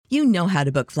You know how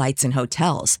to book flights and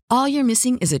hotels. All you're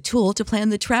missing is a tool to plan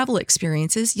the travel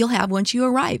experiences you'll have once you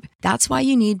arrive. That's why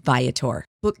you need Viator.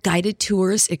 Book guided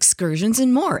tours, excursions,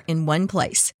 and more in one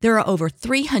place. There are over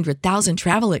 300,000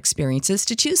 travel experiences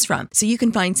to choose from, so you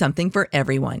can find something for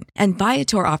everyone. And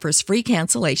Viator offers free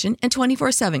cancellation and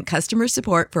 24/7 customer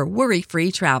support for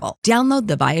worry-free travel. Download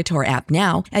the Viator app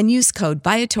now and use code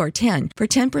Viator10 for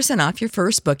 10% off your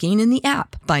first booking in the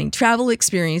app. Find travel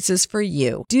experiences for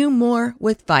you. Do more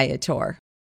with Viator.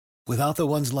 Without the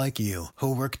ones like you,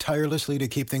 who work tirelessly to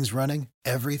keep things running,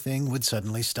 everything would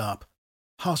suddenly stop.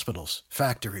 Hospitals,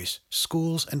 factories,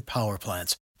 schools, and power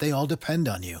plants, they all depend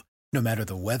on you. No matter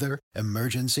the weather,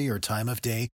 emergency, or time of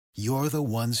day, you're the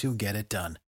ones who get it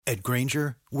done. At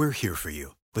Grainger, we're here for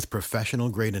you with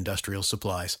professional-grade industrial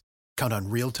supplies. Count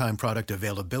on real-time product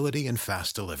availability and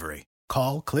fast delivery.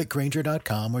 Call, click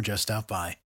Grainger.com, or just stop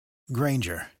by.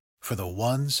 Grainger, for the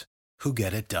ones who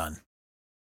get it done.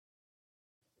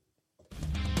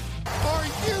 Are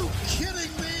you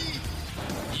kidding me?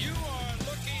 You are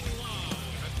looking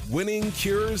live. Winning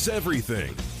cures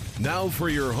everything. Now for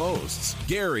your hosts,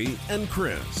 Gary and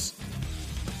Chris.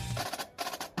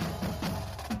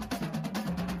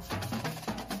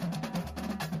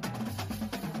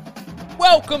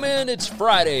 Welcome in. It's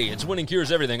Friday. It's Winning Cures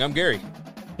Everything. I'm Gary.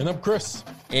 And I'm Chris.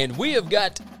 And we have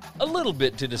got a little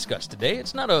bit to discuss today.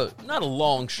 It's not a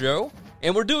long show,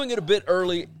 and we're doing it a bit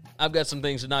early. I've got some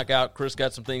things to knock out. Chris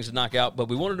got some things to knock out, but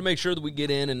we wanted to make sure that we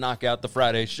get in and knock out the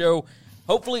Friday show.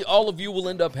 Hopefully, all of you will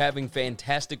end up having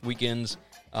fantastic weekends.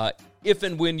 If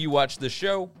and when you watch this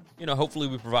show, hopefully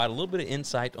we provide a little bit of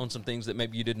insight on some things that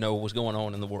maybe you didn't know was going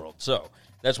on in the world. So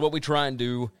that's what we try and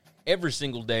do every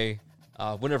single day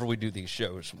whenever we do these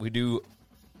shows. We do,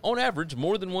 on average,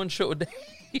 more than one show a day,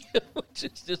 which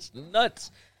is just nuts.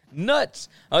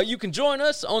 You can join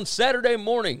us on Saturday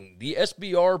morning, the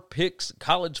SBR Picks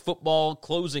College Football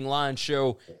Closing Line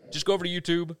Show. Just go over to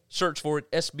YouTube, search for it,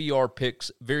 SBR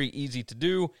Picks, very easy to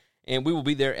do, and we will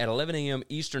be there at 11 a.m.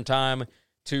 Eastern Time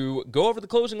to go over the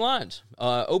closing lines.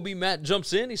 OB Matt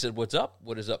jumps in. He said, "What's up?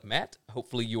 What is up, Matt?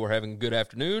 Hopefully you are having a good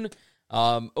afternoon."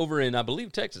 Over in, I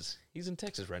believe, Texas. He's in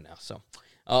Texas right now, so...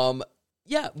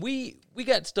 Yeah, we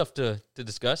got stuff to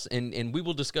discuss, and we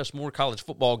will discuss more college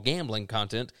football gambling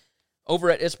content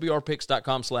over at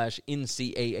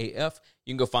sbrpicks.com/NCAAF.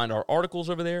 You can go find our articles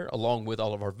over there, along with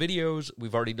all of our videos.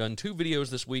 We've already done 2 videos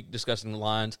this week discussing the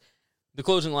lines. The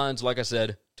closing lines, like I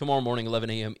said, tomorrow morning, 11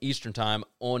 a.m. Eastern Time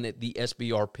on the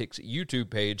SBR Picks YouTube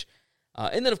page.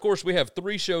 And then, of course, we have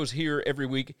 3 shows here every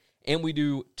week, and we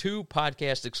do 2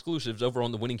 podcast exclusives over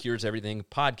on the Winning Cures Everything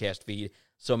podcast feed.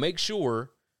 So make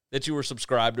sure that you are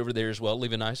subscribed over there as well.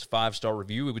 Leave a nice 5-star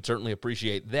review. We would certainly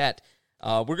appreciate that.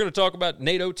 We're going to talk about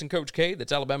Nate Oates and Coach K.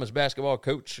 That's Alabama's basketball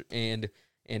coach, and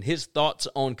his thoughts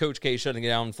on Coach K shutting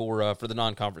down for the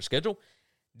non-conference schedule.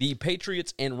 The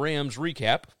Patriots and Rams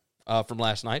recap from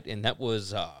last night, and that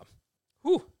was,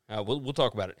 we'll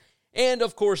talk about it. And,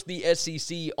 of course, the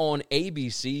SEC on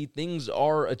ABC. Things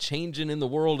are a-changing in the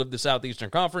world of the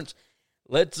Southeastern Conference.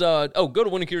 Let's, go to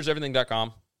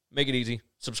winningcureseverything.com. Make it easy.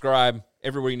 Subscribe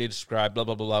everywhere you need to subscribe, blah,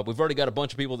 blah, blah, blah. We've already got a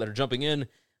bunch of people that are jumping in.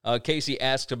 Casey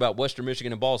asked about Western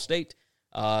Michigan and Ball State.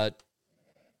 No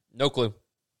clue.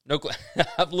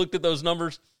 I've looked at those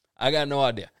numbers. I got no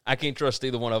idea. I can't trust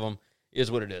either one of them, is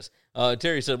what it is.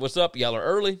 Terry said, "What's up? Y'all are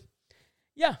early."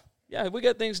 Yeah, we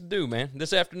got things to do, man.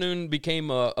 This afternoon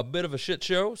became a bit of a shit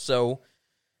show, so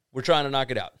we're trying to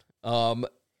knock it out.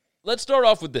 Let's start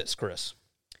off with this, Chris.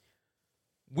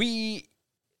 We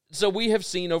have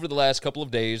seen over the last couple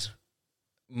of days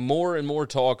more and more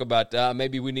talk about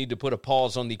maybe we need to put a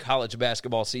pause on the college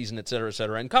basketball season, et cetera, et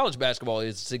cetera. And college basketball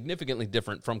is significantly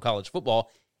different from college football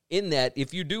in that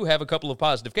if you do have a couple of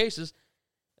positive cases,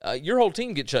 your whole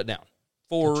team gets shut down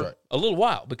for a little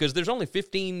while because there's only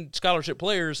 15 scholarship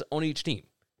players on each team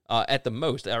at the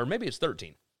most, or maybe it's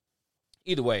 13.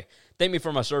 Either way, Thank Me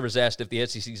For My Service asked if the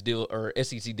SEC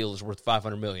deal is worth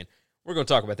 $500 million. We're going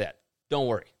to talk about that. Don't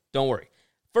worry.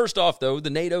 First off, though, the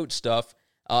Nate Oates stuff,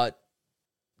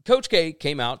 Coach K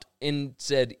came out and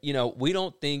said, I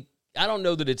don't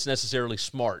know that it's necessarily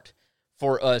smart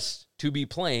for us to be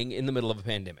playing in the middle of a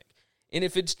pandemic. And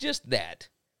if it's just that,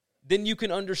 then you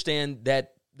can understand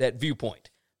that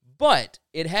viewpoint. But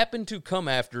it happened to come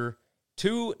after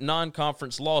 2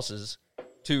 non-conference losses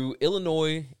to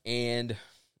Illinois and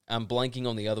I'm blanking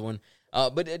on the other one,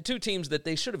 but 2 teams that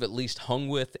they should have at least hung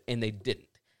with, and they didn't.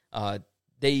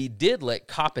 They did let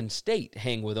Coppin State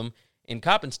hang with them, and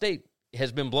Coppin State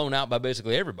has been blown out by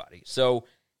basically everybody. So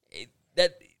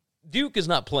that Duke is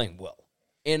not playing well.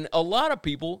 And a lot of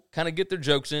people kind of get their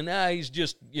jokes in. He's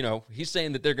just, he's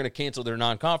saying that they're going to cancel their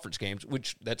non-conference games,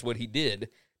 which that's what he did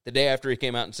the day after he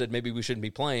came out and said maybe we shouldn't be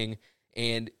playing.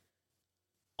 And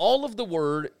all of the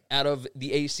word out of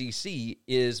the ACC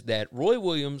is that Roy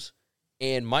Williams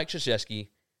and Mike Krzyzewski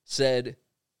said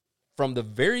from the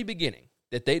very beginning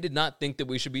that they did not think that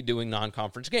we should be doing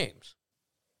non-conference games.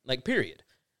 Like, period.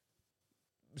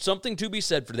 Something to be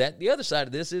said for that. The other side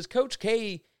of this is Coach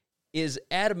K is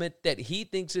adamant that he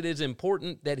thinks it is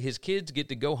important that his kids get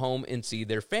to go home and see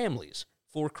their families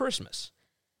for Christmas.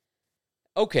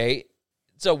 Okay,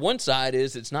 so one side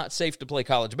is it's not safe to play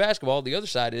college basketball. The other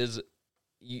side is,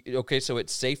 okay, so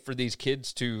it's safe for these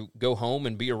kids to go home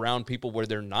and be around people where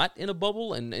they're not in a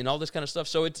bubble and all this kind of stuff.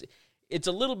 So it's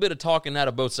a little bit of talking out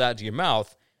of both sides of your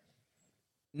mouth.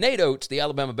 Nate Oates, the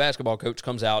Alabama basketball coach,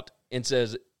 comes out and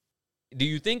says, do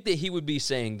you think that he would be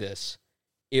saying this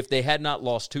if they had not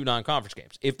lost 2 non-conference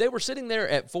games? If they were sitting there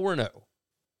at 4-0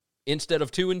 instead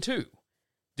of 2-2,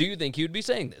 do you think he would be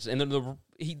saying this? And then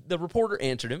the reporter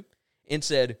answered him and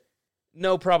said,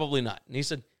 no, probably not. And he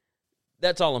said,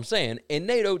 that's all I'm saying. And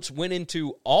Nate Oates went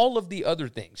into all of the other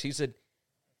things. He said,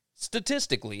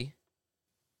 statistically,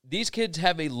 these kids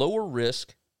have a lower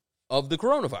risk of the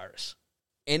coronavirus.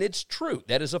 And it's true.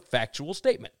 That is a factual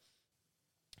statement.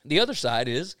 The other side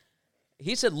is,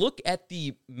 he said, look at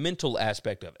the mental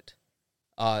aspect of it.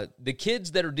 The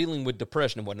kids that are dealing with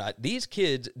depression and whatnot, these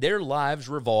kids, their lives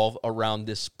revolve around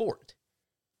this sport.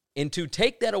 And to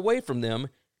take that away from them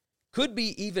could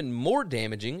be even more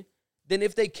damaging than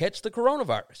if they catch the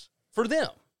coronavirus for them.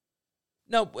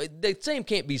 Now, the same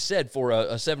can't be said for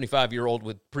a 75-year-old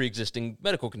with pre-existing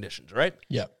medical conditions, right?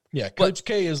 Yeah. Coach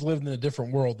K has lived in a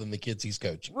different world than the kids he's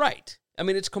coaching. Right. I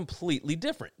mean, it's completely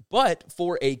different. But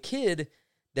for a kid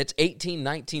that's 18,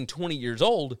 19, 20 years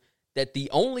old, that the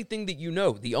only thing that you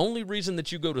know, the only reason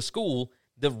that you go to school,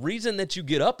 the reason that you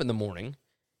get up in the morning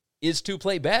is to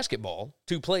play basketball,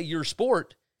 to play your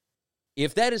sport.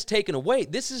 If that is taken away,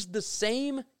 this is the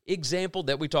same example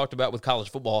that we talked about with college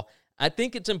football. I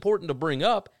think it's important to bring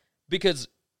up because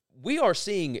we are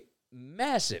seeing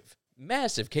massive,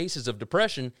 massive cases of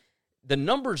depression. The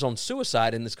numbers on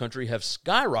suicide in this country have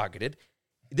skyrocketed.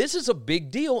 This is a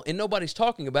big deal, and nobody's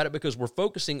talking about it because we're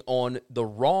focusing on the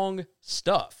wrong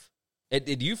stuff.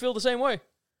 Did you feel the same way?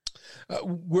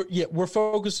 We're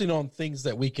focusing on things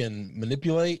that we can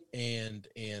manipulate and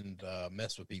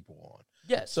mess with people on.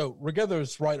 Yes. So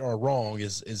regardless right or wrong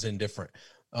is indifferent.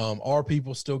 Are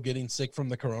people still getting sick from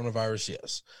the coronavirus?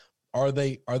 Yes. Are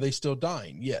they still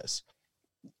dying? Yes.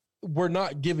 We're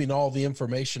not giving all the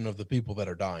information of the people that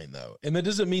are dying, though. And that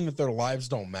doesn't mean that their lives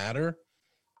don't matter.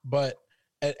 But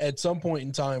at some point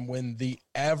in time, when the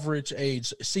average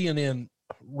age, CNN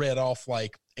read off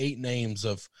like 8 names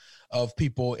of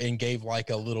people and gave like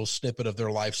a little snippet of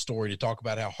their life story to talk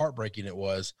about how heartbreaking it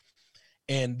was.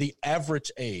 And the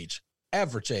average age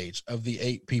of the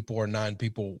 8 people or 9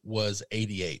 people was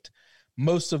 88.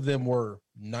 Most of them were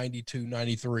 92,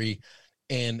 93,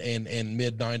 and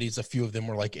mid-90s. A few of them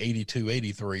were like 82,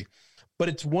 83. But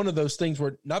it's one of those things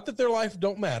where, not that their life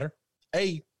don't matter.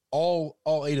 All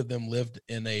 8 of them lived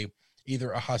in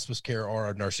either a hospice care or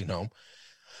a nursing home.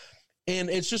 And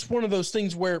it's just one of those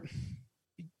things where,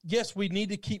 yes, we need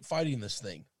to keep fighting this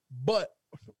thing, but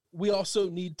we also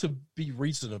need to be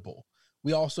reasonable.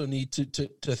 We also need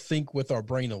to think with our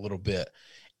brain a little bit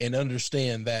and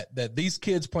understand that these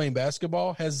kids playing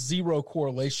basketball has zero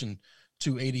correlation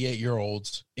to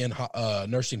 88-year-olds in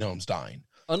nursing homes dying.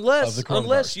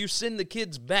 Unless you send the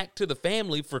kids back to the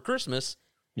family for Christmas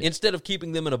instead of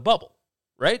keeping them in a bubble,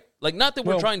 right? Like, not that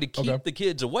we're trying to keep the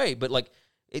kids away, but like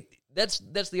that's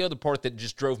the other part that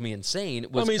just drove me insane.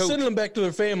 Sending them back to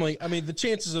their family, the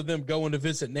chances of them going to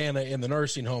visit Nana in the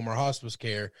nursing home or hospice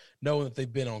care, knowing that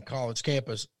they've been on college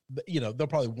campus, they'll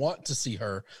probably want to see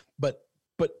her, but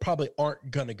probably aren't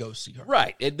going to go see her.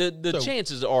 Right. The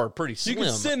chances are pretty slim. You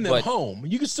can send them home.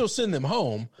 You can still send them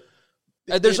home.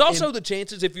 There's also the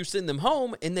chances if you send them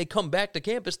home and they come back to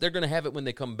campus, they're going to have it when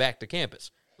they come back to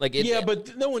campus.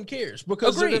 But no one cares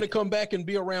because they're going to come back and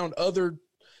be around other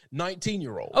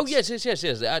 19-year-olds. Oh, yes.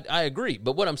 I agree.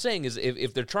 But what I'm saying is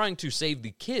if they're trying to save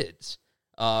the kids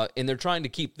and they're trying to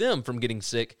keep them from getting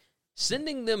sick,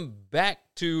 sending them back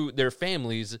to their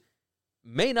families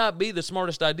may not be the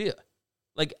smartest idea.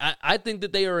 Like, I think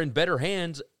that they are in better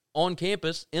hands on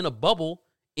campus in a bubble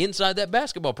inside that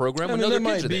basketball program. That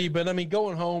might be, but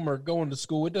going home or going to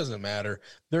school, it doesn't matter.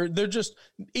 They're just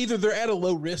either they're at a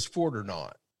low risk for it or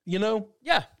not,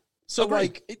 Yeah. So,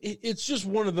 it's just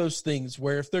one of those things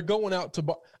where if they're going out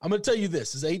to I'm going to tell you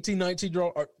this, as 18,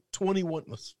 19-year-old,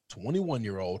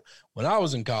 21-year-old when I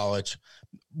was in college,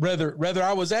 whether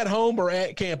I was at home or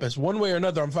at campus, one way or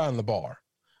another, I'm finding the bar.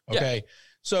 Okay. Yeah.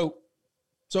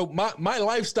 So my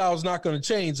lifestyle is not going to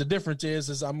change. The difference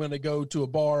is I'm going to go to a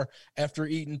bar after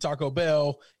eating Taco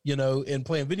Bell, and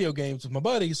playing video games with my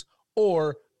buddies,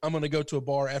 or I'm going to go to a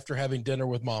bar after having dinner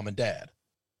with mom and dad.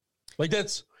 Like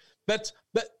that.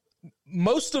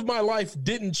 Most of my life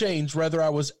didn't change whether I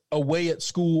was away at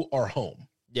school or home.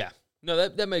 Yeah. No,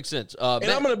 that makes sense. And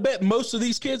I'm going to bet most of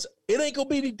these kids, it ain't going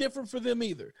to be any different for them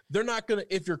either. They're not going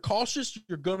to, if you're cautious,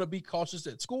 you're going to be cautious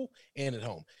at school and at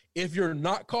home. If you're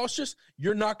not cautious,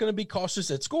 you're not going to be cautious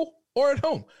at school or at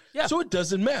home. Yeah. So it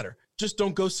doesn't matter. Just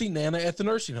don't go see Nana at the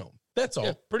nursing home. That's all.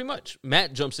 Yeah, pretty much.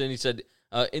 Matt jumps in. He said,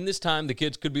 in this time, the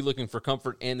kids could be looking for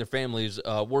comfort and their families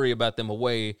worry about them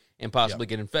away and possibly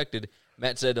get infected.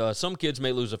 Matt said, some kids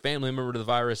may lose a family member to the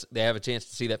virus. They have a chance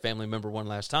to see that family member one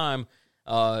last time.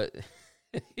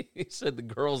 He said the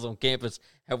girls on campus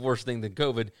have worse thing than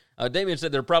COVID. Damian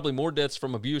said there are probably more deaths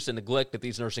from abuse and neglect at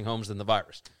these nursing homes than the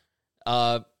virus.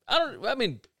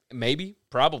 Maybe,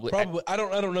 probably. I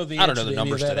don't know the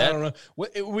numbers to that. I don't know.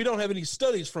 We don't have any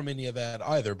studies from any of that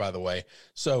either, by the way.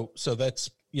 So that's,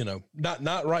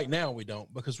 not right now we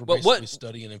don't, because we're basically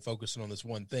studying and focusing on this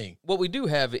one thing. What we do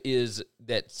have is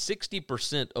that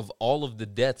 60% of all of the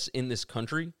deaths in this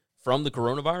country from the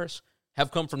coronavirus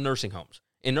have come from nursing homes.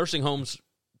 And nursing homes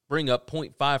bring up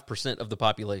 0.5% of the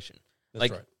population.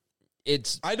 That's right.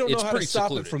 I don't know how to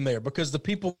stop it from there, because the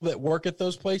people that work at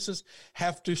those places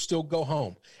have to still go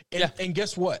home. And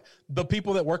guess what? The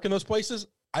people that work in those places,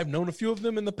 I've known a few of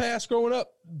them in the past growing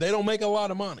up. They don't make a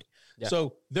lot of money. Yeah.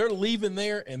 So they're leaving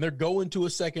there and they're going to a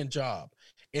second job.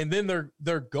 And then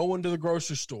they're going to the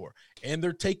grocery store and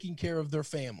they're taking care of their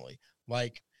family.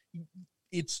 Like,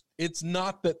 it's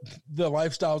not that the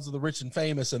lifestyles of the rich and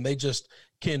famous and they just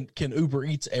can Uber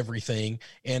Eats everything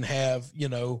and have,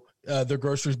 their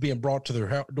groceries being brought to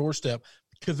their doorstep,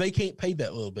 because they can't pay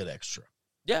that little bit extra.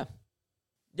 Yeah.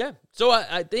 Yeah. So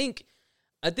I think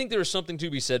there is something to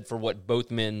be said for what both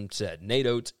men said, Nate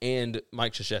Oates and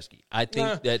Mike Krzyzewski. I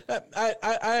think that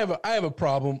I have a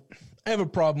problem. I have a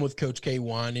problem with Coach K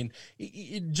whining.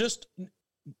 It just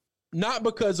not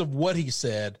because of what he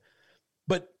said,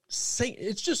 but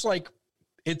it's just like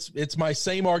it's my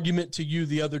same argument to you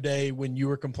the other day when you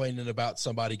were complaining about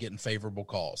somebody getting favorable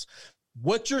calls.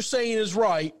 What you're saying is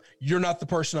right. You're not the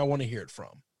person I want to hear it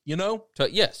from.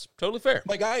 Yes, totally fair.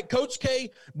 Like Coach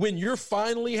K, when you're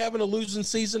finally having a losing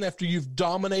season after you've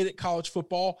dominated college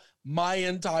football my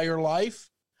entire life,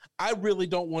 I really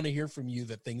don't want to hear from you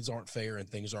that things aren't fair and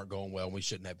things aren't going well and we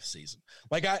shouldn't have a season.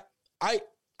 Like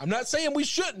I'm not saying we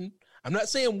shouldn't. I'm not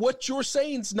saying what you're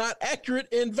saying is not accurate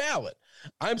and valid.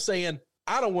 I'm saying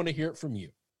I don't want to hear it from you.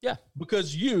 Yeah.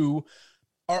 Because you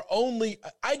are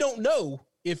I don't know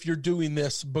if you're doing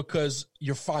this because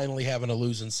you're finally having a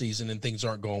losing season and things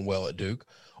aren't going well at Duke,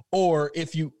 or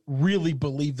if you really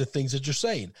believe the things that you're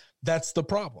saying. That's the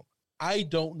problem. I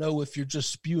don't know if you're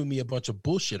just spewing me a bunch of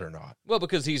bullshit or not. Well,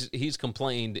 because he's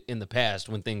complained in the past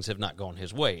when things have not gone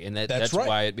his way, and that's right.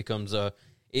 Why it becomes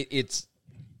it's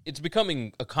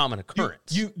becoming a common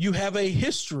occurrence. You have a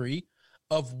history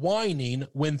of whining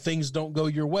when things don't go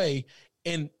your way,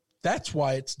 and that's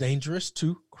why it's dangerous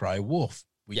to cry wolf.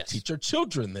 We teach our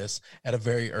children this at a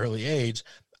very early age.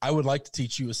 I would like to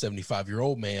teach you, a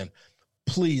 75-year-old man,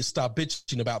 please stop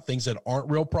bitching about things that aren't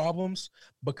real problems,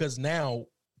 because now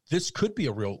this could be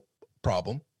a real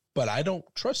problem, but I don't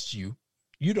trust you.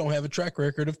 You don't have a track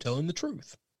record of telling the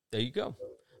truth. There you go.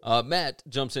 Matt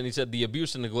jumps in. He said the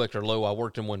abuse and neglect are low. I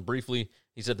worked in one briefly.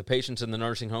 He said the patients in the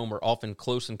nursing home are often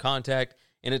close in contact,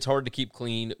 and it's hard to keep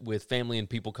clean with family and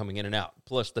people coming in and out.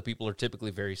 Plus, the people are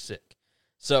typically very sick.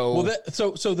 So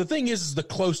the thing is the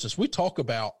closest. We talk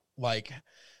about like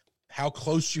how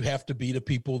close you have to be to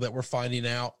people that we're finding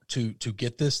out to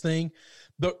get this thing.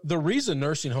 The reason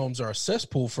nursing homes are a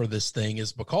cesspool for this thing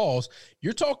is because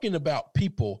you're talking about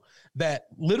people that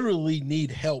literally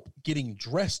need help getting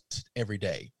dressed every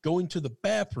day, going to the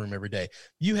bathroom every day.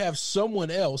 You have someone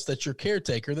else that's your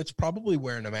caretaker that's probably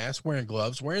wearing a mask, wearing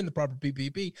gloves, wearing the proper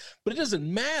PPE, but it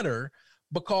doesn't matter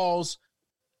because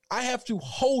I have to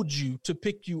hold you to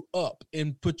pick you up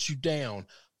and put you down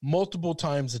multiple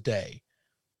times a day.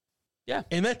 Yeah.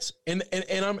 And that's and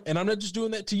I'm not just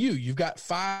doing that to you. You've got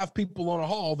 5 people on a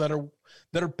hall that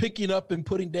are picking up and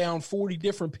putting down 40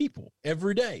 different people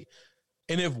every day.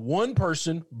 And if one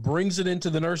person brings it into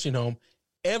the nursing home,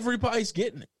 everybody's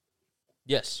getting it.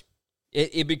 Yes.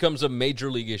 It becomes a major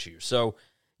league issue. So,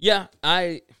 yeah,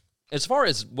 as far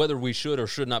as whether we should or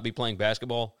should not be playing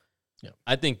basketball,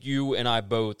 I think you and I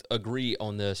both agree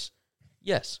on this.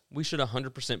 yes, we should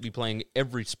 100% be playing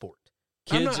every sport.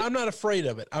 Kids, I'm not afraid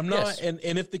of it. I'm not, Yes.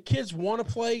 and if the kids want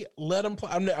to play, let them play.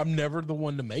 I'm never the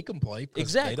one to make them play.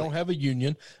 Exactly. They don't have a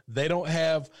union. They don't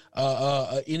have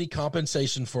any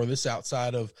compensation for this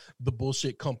outside of the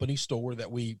bullshit company store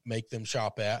that we make them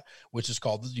shop at, which is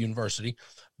called the university.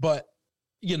 But,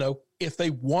 if they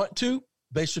want to,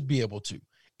 they should be able to.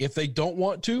 If they don't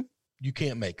want to, you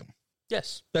can't make them.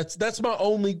 yes. That's my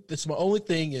only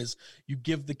thing is you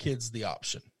give the kids the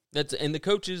option. And the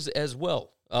coaches as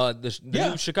well. The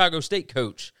new Chicago State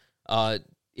coach,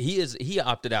 he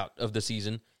opted out of the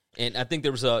season, and I think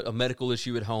there was a medical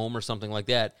issue at home or something like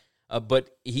that. But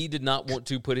he did not want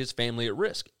to put his family at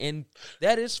risk, and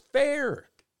that is fair.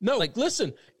 No,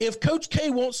 listen, if Coach K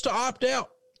wants to opt out,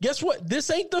 guess what? This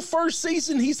ain't the first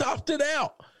season he's opted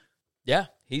out. Yeah,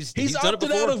 he's done it opted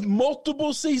before. out of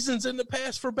multiple seasons in the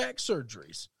past for back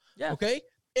surgeries. Yeah. Okay.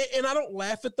 And I don't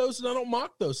laugh at those and I don't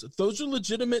mock those. Those are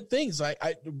legitimate things. I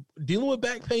dealing with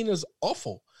back pain is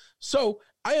awful. So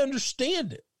I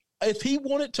understand it. If he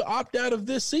wanted to opt out of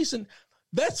this season,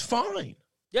 that's fine.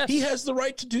 Yes. He has the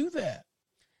right to do that.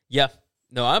 Yeah.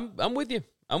 No, I'm with you.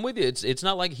 I'm with you. It's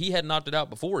not like he hadn't opted out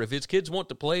before. If his kids want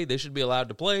to play, they should be allowed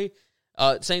to play.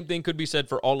 Same thing could be said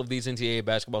for all of these NCAA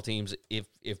basketball teams.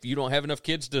 If you don't have enough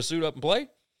kids to suit up and play,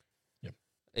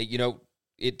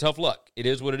 tough luck. It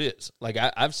is what it is. Like,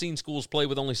 I've seen schools play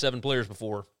with only 7 players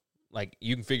before. Like,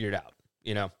 you can figure it out,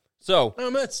 So,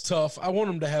 that's tough. I want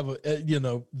them to have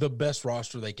the best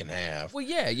roster they can have. Well,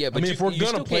 yeah. But if we're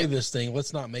going to play can't. this thing,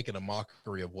 let's not make it a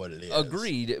mockery of what it is.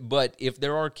 Agreed. But if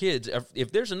there are kids,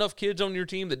 if there's enough kids on your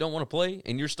team that don't want to play,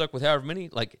 and you're stuck with however many,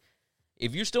 like,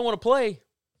 if you still want to play,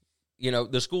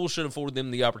 the school should afford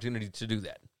them the opportunity to do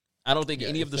that. I don't think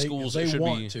any of the schools if they should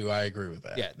want be. to. I agree with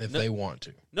that. Yeah, if they want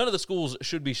to, none of the schools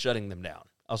should be shutting them down.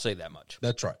 I'll say that much.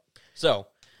 That's right. So,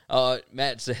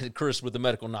 Matt said, Chris with the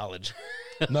medical knowledge.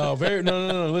 No.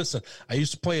 Listen, I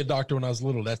used to play a doctor when I was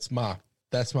little. That's my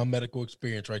medical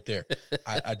experience right there.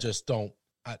 I just don't.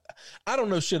 I don't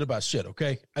know shit about shit.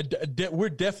 Okay, we're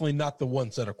definitely not the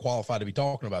ones that are qualified to be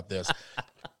talking about this.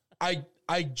 I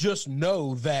just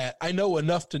know that I know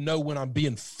enough to know when I'm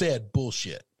being fed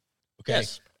bullshit. Okay.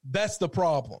 Yes. That's the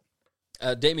problem.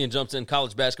 Damian jumps in.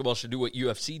 College basketball should do what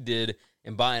UFC did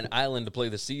and buy an island to play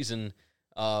the season.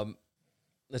 Let's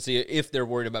see if they're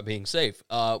worried about being safe.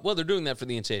 Well, they're doing that for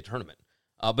the NCAA tournament.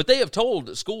 But they have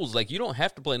told schools, like, you don't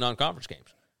have to play non-conference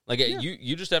games. Like,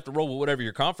 you just have to roll with whatever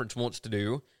your conference wants to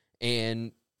do.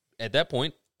 And at that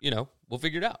point, we'll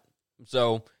figure it out.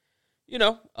 So,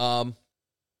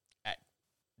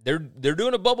 they're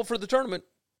doing a bubble for the tournament,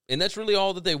 and that's really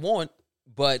all that they want.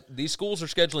 But these schools are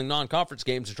scheduling non-conference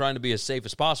games and trying to be as safe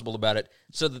as possible about it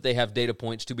so that they have data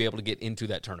points to be able to get into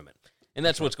that tournament. And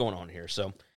that's what's going on here.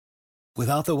 So,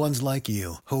 Without the ones like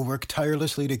you, who work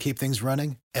tirelessly to keep things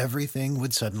running, everything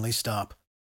would suddenly stop.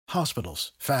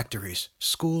 Hospitals, factories,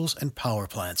 schools, and power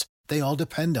plants, they all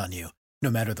depend on you. No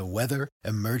matter the weather,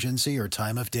 emergency, or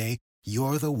time of day,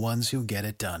 you're the ones who get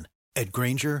it done. At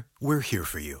Grainger, we're here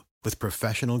for you with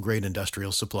professional-grade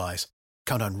industrial supplies.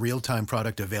 Count on real-time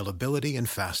product availability and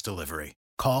fast delivery.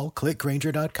 Call,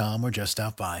 clickgrainger.com, or just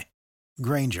stop by.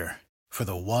 Grainger, for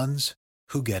the ones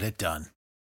who get it done.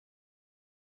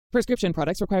 Prescription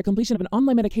products require completion of an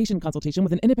online medication consultation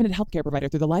with an independent healthcare provider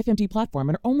through the LifeMD platform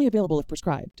and are only available if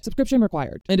prescribed. Subscription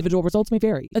required. Individual results may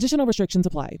vary. Additional restrictions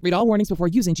apply. Read all warnings before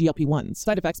using GLP-1s.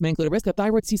 Side effects may include a risk of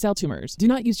thyroid C-cell tumors. Do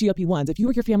not use GLP-1s if you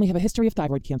or your family have a history of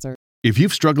thyroid cancer. If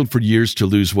you've struggled for years to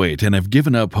lose weight and have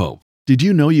given up hope, did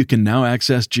you know you can now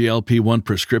access GLP-1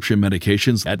 prescription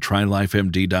medications at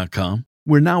TryLifeMD.com?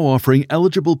 We're now offering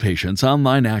eligible patients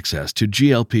online access to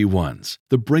GLP-1s,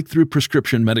 the breakthrough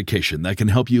prescription medication that can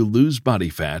help you lose body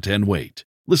fat and weight.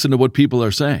 Listen to what people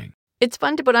are saying. It's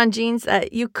fun to put on jeans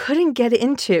that you couldn't get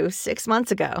into 6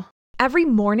 months ago. Every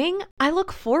morning, I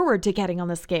look forward to getting on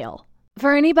the scale.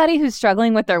 For anybody who's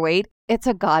struggling with their weight, it's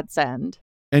a godsend.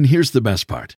 And here's the best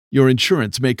part. Your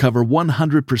insurance may cover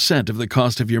 100% of the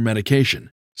cost of your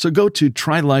medication. So go to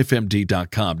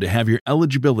TryLifeMD.com to have your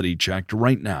eligibility checked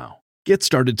right now. Get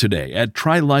started today at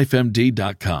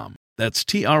TryLifeMD.com. That's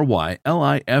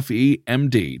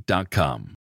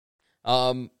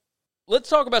TryLifeMD.com. Let's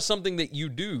talk about something that you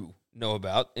do know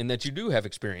about and that you do have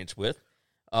experience with.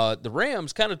 The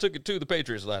Rams kind of took it to the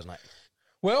Patriots last night.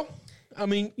 Well, I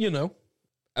mean,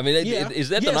 is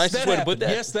that the nicest way to put that?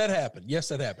 Yes, that happened.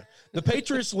 The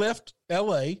Patriots left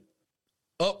L.A.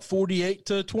 up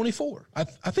 48-24. I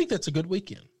think that's a good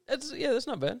weekend. That's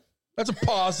not bad. That's a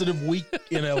positive week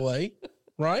in L.A.,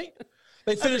 right?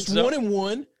 They finished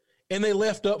 1-1, and they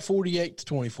left up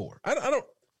 48-24. I don't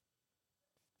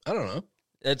know.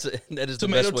 That is the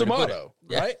tomato, best way tomato, to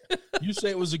put it. right? You say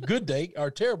it was a good day or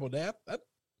a terrible day. That's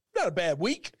not a bad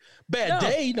week. Bad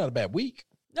day, not a bad week.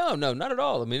 No, not at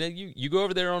all. I mean, you go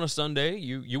over there on a Sunday,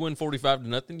 you win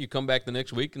 45-0. You come back the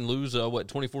next week and lose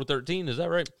 24-13. Is that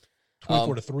right?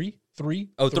 24-3. 3.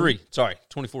 Sorry,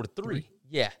 24-3.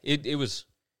 Yeah, it was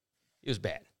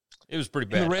bad. It was pretty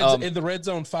bad. In the red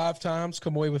zone 5 times,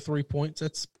 come away with 3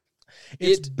 points.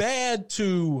 It's bad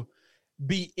to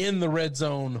be in the red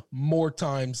zone more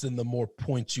times than the more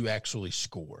points you actually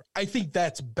score. I think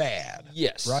that's bad.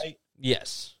 Yes. Right?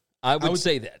 Yes. I would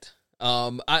say that.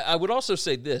 I would also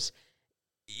say this.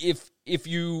 If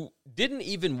you didn't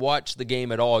even watch the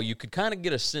game at all, you could kind of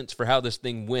get a sense for how this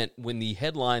thing went when the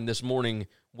headline this morning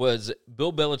was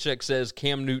Bill Belichick says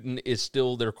Cam Newton is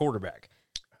still their quarterback.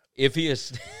 If he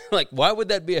is, why would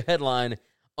that be a headline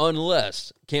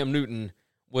unless Cam Newton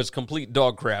was complete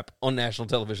dog crap on national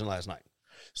television last night?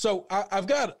 So I've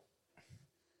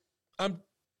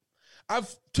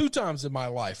 2 times in my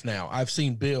life now, I've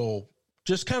seen Bill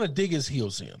just kind of dig his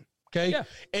heels in. Okay. Yeah.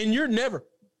 And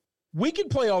we can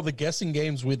play all the guessing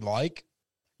games we'd like.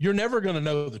 You're never going to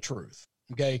know the truth.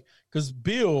 Okay. Because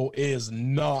Bill is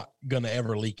not going to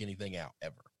ever leak anything out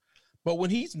ever. But when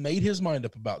he's made his mind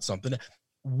up about something,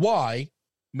 why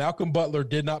Malcolm Butler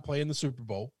did not play in the Super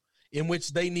Bowl, in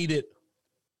which they needed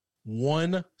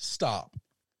 1 stop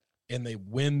and they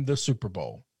win the Super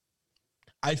Bowl.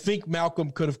 I think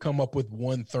Malcolm could have come up with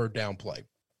 1 third down play.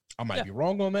 I might be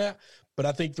wrong on that, but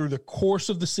I think through the course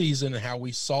of the season and how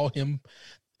we saw him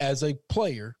as a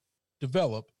player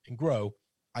develop and grow,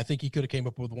 I think he could have came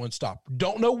up with 1 stop.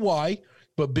 Don't know why,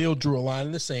 but Bill drew a line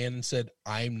in the sand and said,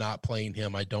 I'm not playing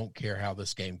him. I don't care how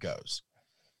this game goes.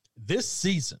 This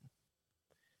season,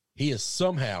 he is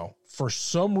somehow, for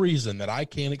some reason that I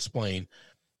can't explain,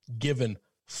 given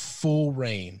full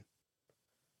reign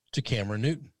to Cameron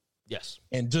Newton. Yes.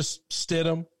 And just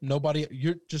Stidham, nobody,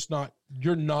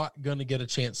 you're not going to get a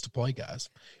chance to play, guys.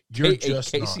 You're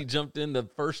just Casey not. jumped in. The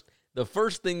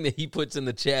first thing that he puts in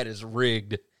the chat is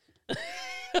rigged.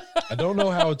 I don't know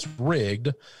how it's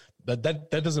rigged, but that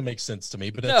doesn't make sense to me,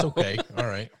 but that's okay. All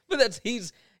right. But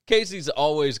Casey's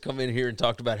always come in here and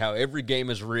talked about how every game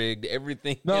is rigged.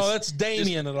 Everything. That's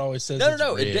Damien that always says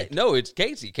no. It's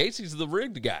Casey. Casey's the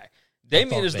rigged guy.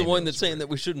 Damien is the one that's saying that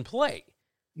we shouldn't play.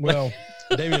 Well,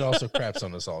 Damien also craps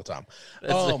on us all the time.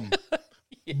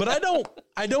 Yeah. But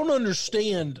I don't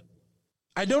understand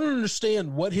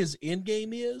what his end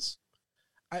game is.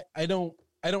 I don't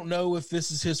know if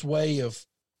this is his way of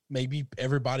maybe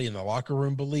everybody in the locker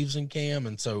room believes in Cam,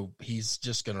 and so he's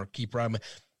just going to keep riding.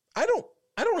 I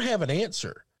don't have an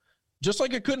answer. Just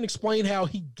like I couldn't explain how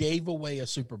he gave away a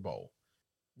Super Bowl.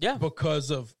 Yeah.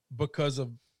 Because of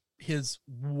his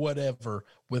whatever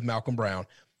with Malcolm Brown.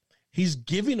 He's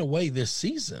giving away this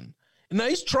season. And now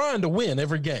he's trying to win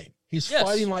every game. He's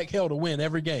fighting like hell to win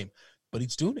every game, but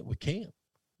he's doing it with Cam.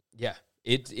 Yeah.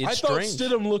 It's I strange.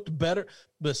 thought Stidham looked better.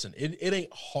 Listen, it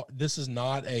ain't hard. This is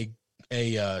not a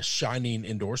shining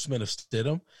endorsement of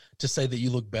Stidham to say that you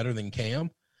look better than Cam,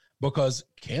 because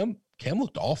Cam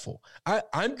looked awful.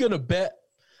 I'm going to bet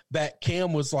that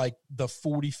Cam was like the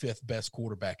 45th best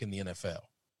quarterback in the NFL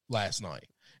last night.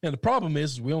 And the problem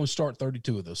is we only start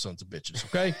 32 of those sons of bitches,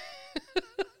 okay?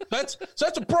 That's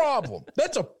a problem.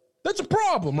 That's a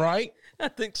problem, right? I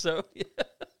think so. Yeah.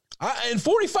 And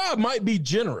 45 might be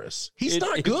generous. He's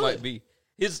not good. It might be.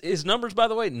 His numbers, by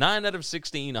the way, 9 out of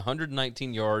 16,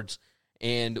 119 yards,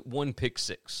 and 1 pick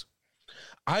six.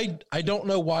 I don't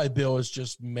know why Bill is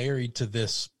just married to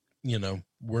this,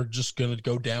 we're just going to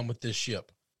go down with this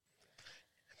ship.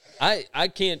 I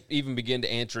can't even begin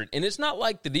to answer it. And it's not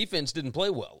like the defense didn't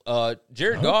play well.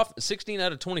 Jared Goff, 16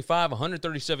 out of 25,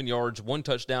 137 yards, 1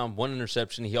 touchdown, 1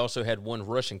 interception. He also had 1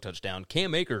 rushing touchdown.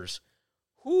 Cam Akers,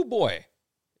 boy,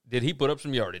 did he put up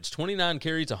some yardage. 29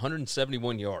 carries,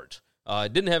 171 yards.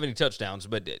 Didn't have any touchdowns,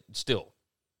 but still.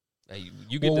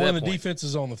 You get to that when the point. defense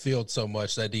is on the field so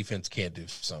much, that defense can't do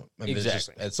something.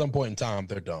 Exactly. At some point in time,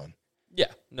 they're done.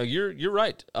 Yeah. No, you're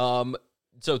right.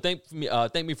 So thank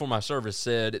me for my service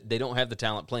said they don't have the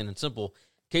talent, plain and simple.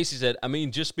 Casey said,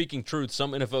 just speaking truth,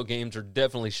 some NFL games are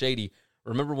definitely shady.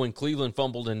 Remember when Cleveland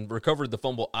fumbled and recovered the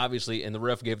fumble, obviously, and the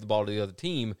ref gave the ball to the other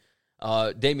team?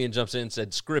 Damien jumps in and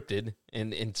said scripted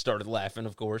and started laughing,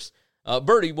 of course.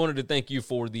 Birdie wanted to thank you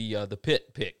for the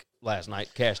Pitt pick last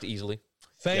night, cashed easily.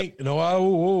 You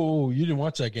didn't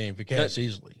watch that game if it cashed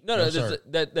easily. No,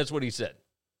 that's what he said.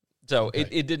 So okay.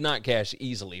 It did not cash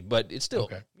easily, but it's still,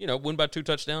 win by 2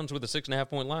 touchdowns with a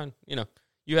 6.5-point line.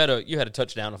 You had a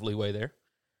touchdown of leeway there.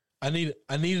 You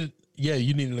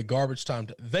needed a garbage time.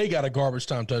 They got a garbage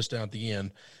time touchdown at the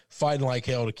end, fighting like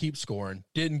hell to keep scoring.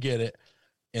 Didn't get it.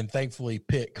 and thankfully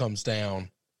Pitt comes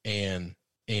down and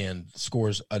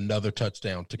scores another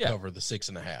touchdown to cover the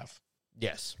 6.5.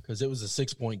 Yes. Because it was a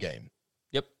 6-point game.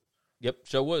 Yep,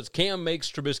 so was. Cam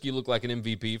makes Trubisky look like an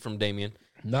MVP from Damien.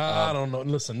 No, I don't know.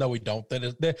 Listen, no, we don't.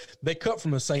 They cut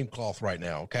from the same cloth right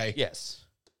now, okay? Yes.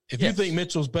 If you think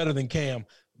Mitchell's better than Cam,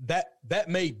 that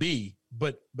may be,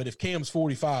 but if Cam's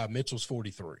 45, Mitchell's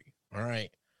 43, all right?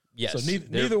 Yes. So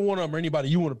neither one of them are anybody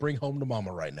you want to bring home to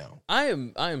mama right now. I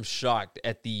am shocked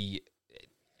at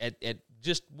at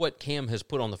just what Cam has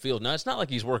put on the field. Now, it's not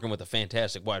like he's working with a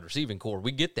fantastic wide receiving core.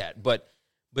 We get that, but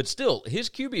still, his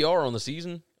QBR on the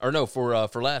season,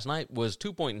 for last night was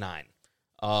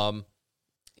 2.9.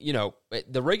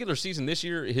 The regular season this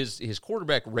year, his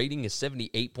quarterback rating is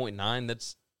 78.9.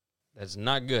 That's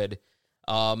not good.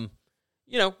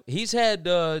 He's had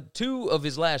 2 of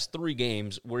his last 3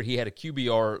 games where he had a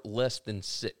QBR less than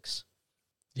 6.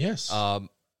 Yes.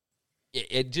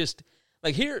 It just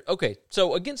like here. Okay,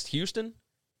 so against Houston,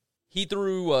 he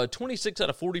threw 26 out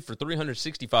of 40 for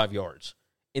 365 yards.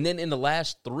 And then in the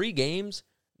last 3 games,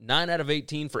 9 out of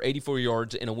 18 for 84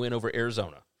 yards in a win over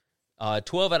Arizona.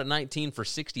 12 out of 19 for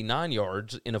 69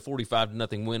 yards in a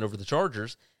 45-0 win over the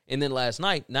Chargers. And then last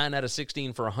night, 9 out of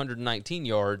 16 for 119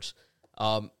 yards.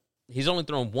 He's only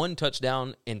thrown 1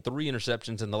 touchdown and 3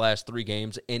 interceptions in the last 3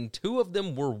 games, and 2 of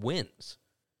them were wins.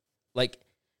 Like,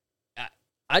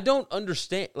 I don't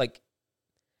understand. Like,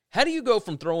 how do you go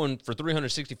from throwing for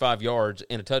 365 yards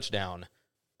and a touchdown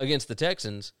against the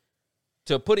Texans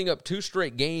to putting up 2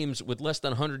 straight games with less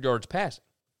than 100 yards passing?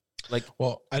 Like,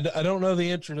 well, I don't know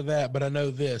the answer to that, but I know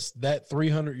this: that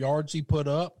 300 yards he put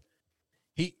up,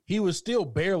 he was still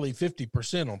barely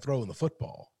 50% on throwing the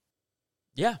football.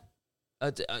 Yeah,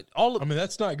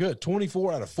 that's not good.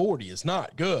 24 out of 40 is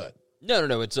not good.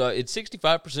 No. It's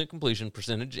 65% completion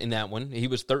percentage in that one. He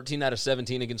was 13 out of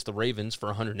 17 against the Ravens for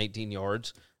 118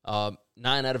 yards. 9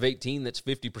 out of 18, that's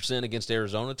 50% against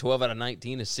Arizona. 12 out of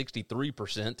 19 is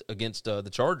 63% against the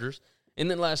Chargers.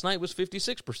 And then last night was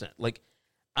 56%. Like,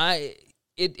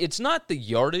 it's not the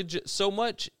yardage so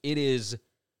much. It is,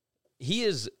 he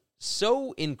is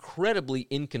so incredibly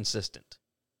inconsistent.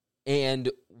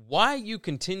 And why you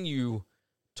continue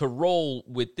to roll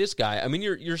with this guy, I mean,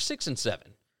 you're 6-7.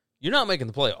 You're not making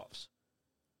the playoffs.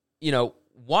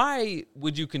 Why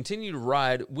would you continue to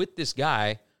ride with this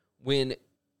guy when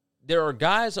there are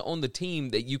guys on the team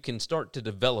that you can start to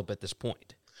develop at this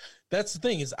point? That's the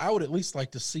thing, is I would at least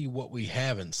like to see what we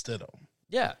have in Stidham.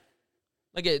 Yeah.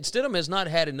 Like, Stidham has not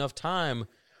had enough time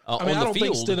on the field. I don't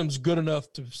think Stidham's good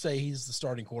enough to say he's the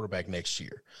starting quarterback next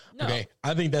year. No. Okay,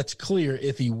 I think that's clear.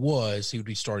 If he was, he would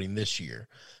be starting this year.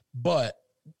 But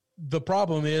the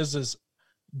problem is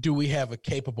do we have a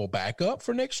capable backup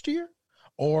for next year?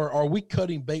 Or are we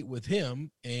cutting bait with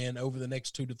him and over the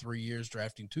next 2 to 3 years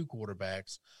drafting 2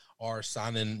 quarterbacks or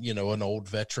signing, an old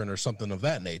veteran or something of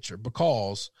that nature?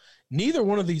 Because neither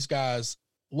one of these guys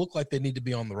look like they need to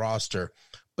be on the roster.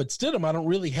 But Stidham, I don't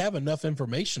really have enough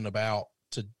information about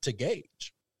to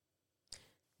gauge.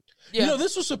 Yeah.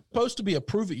 This was supposed to be a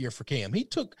prove-it year for Cam. He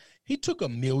took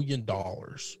 $1 million.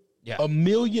 Yeah. $1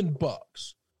 million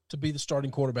to be the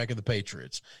starting quarterback of the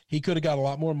Patriots. He could have got a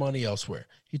lot more money elsewhere.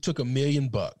 He took $1 million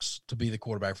to be the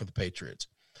quarterback for the Patriots.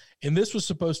 And this was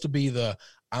supposed to be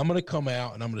I'm going to come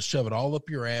out and I'm going to shove it all up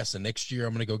your ass, and next year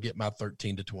I'm going to go get my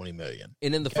 13 to 20 million.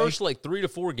 And in the first 3 to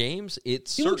 4 games, it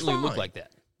certainly looked like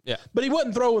that. Yeah. But he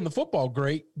wasn't throwing the football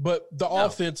great, but the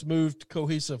offense moved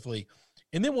cohesively.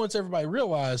 And then once everybody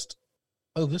realized,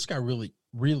 oh, this guy really,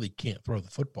 really can't throw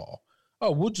the football.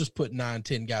 Oh, we'll just put 9,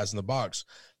 10 guys in the box.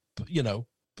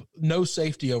 No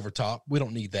safety over top. We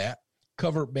don't need that.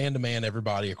 Cover man-to-man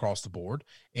everybody across the board,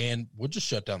 and we'll just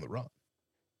shut down the run.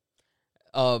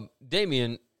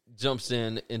 Damien jumps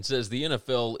in and says the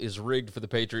NFL is rigged for the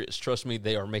Patriots. Trust me,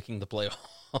 they are making the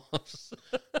playoffs.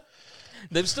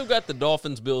 They've still got the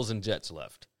Dolphins, Bills, and Jets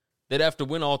left. They'd have to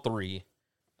win all 3.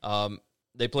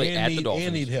 They play at the Dolphins.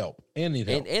 And need help. And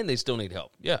they still need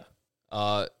help. Yeah.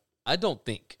 I don't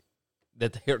think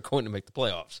that they are going to make the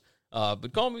playoffs.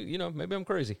 But call me, maybe I'm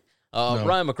crazy. No.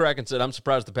 Brian McCracken said, I'm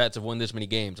surprised the Pats have won this many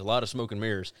games. A lot of smoke and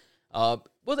mirrors. Well,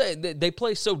 they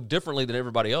play so differently than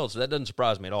everybody else. That doesn't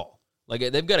surprise me at all. Like,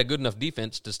 they've got a good enough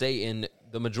defense to stay in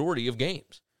the majority of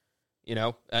games.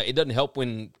 It doesn't help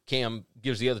when Cam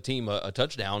gives the other team a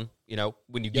touchdown,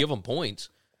 when you give them points.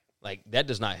 Like, that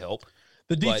does not help.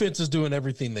 The defense is doing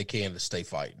everything they can to stay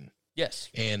fighting. Yes.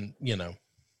 And,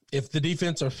 if the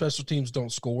defense or special teams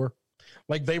don't score,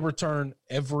 like they return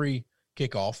every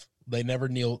kickoff, they never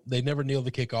kneel the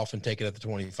kickoff and take it at the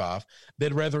 25.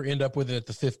 They'd rather end up with it at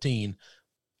the 15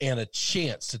 and a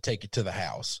chance to take it to the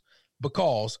house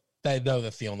because they know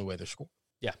that's the only way they're scoring.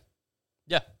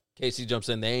 Yeah. Casey jumps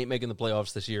in. They ain't making the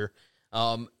playoffs this year.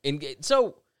 And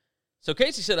so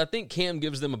Casey said, I think Cam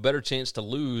gives them a better chance to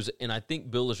lose, and I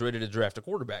think Bill is ready to draft a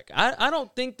quarterback. I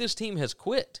don't think this team has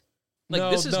quit. Bill,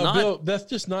 that's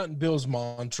just not in Bill's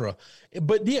mantra.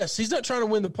 But yes, he's not trying to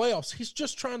win the playoffs. He's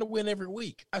just trying to win every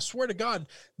week. I swear to God,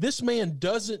 this man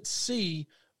doesn't see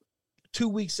 2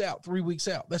 weeks out, 3 weeks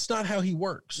out. That's not how he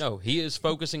works. No, he is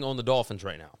focusing on the Dolphins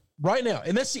right now. Right now.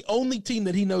 And that's the only team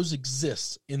that he knows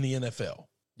exists in the NFL.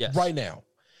 Yes. Right now.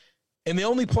 And the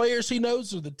only players he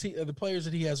knows are the players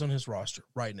that he has on his roster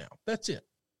right now. That's it.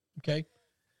 Okay.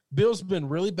 Bill's been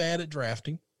really bad at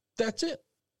drafting. That's it.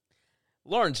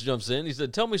 Lawrence jumps in. He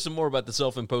said, tell me some more about the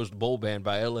self-imposed bowl ban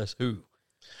by LSU.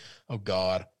 Oh,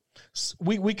 God.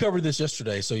 We covered this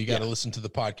yesterday, so you got to listen to the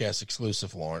podcast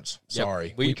exclusive, Lawrence. Sorry.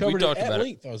 Yep. We covered talked it at about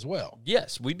length as well.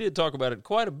 Yes, we did talk about it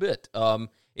quite a bit.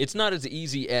 It's not as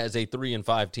easy as a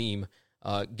 3-5 team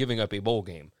giving up a bowl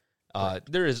game.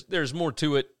 There's more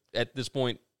to it at this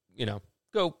point.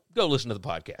 Go listen to the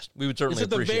podcast. We would certainly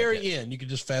appreciate it. It's at the very end. You can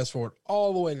just fast forward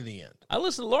all the way to the end. I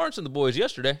listened to Lawrence and the boys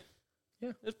yesterday.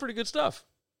 Yeah. It's pretty good stuff.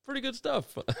 I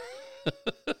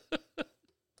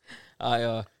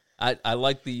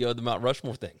like the Mount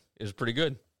Rushmore thing. It was pretty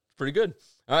good.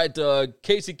 All right,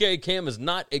 KCK, Cam is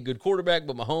not a good quarterback,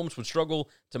 but Mahomes would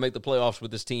struggle to make the playoffs with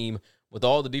this team. With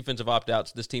all the defensive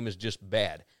opt-outs, this team is just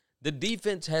bad. The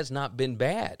defense has not been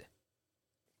bad.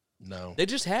 No. They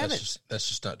just haven't. That's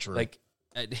just not true. Like,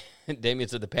 Damian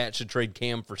said the Pats should trade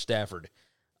Cam for Stafford.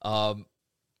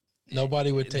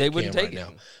 Nobody would take Cam right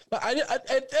now. But I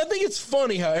think it's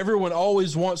funny how everyone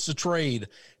always wants to trade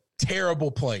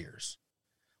terrible players.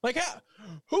 Like,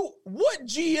 what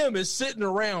GM is sitting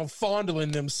around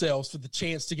fondling themselves for the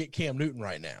chance to get Cam Newton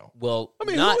right now? Well, I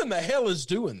mean, who in the hell is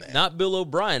doing that? Not Bill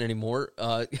O'Brien anymore,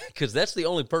 because that's the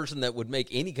only person that would make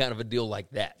any kind of a deal like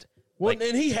that. Well,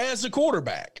 and he has a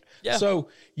quarterback. Yeah. So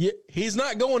he's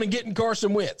not going and getting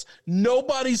Carson Wentz.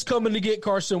 Nobody's coming to get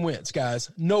Carson Wentz,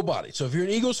 guys. Nobody. So if you're an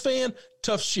Eagles fan,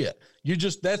 tough shit.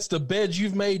 That's the bed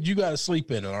you've made. You got to sleep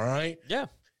in it, all right? Yeah.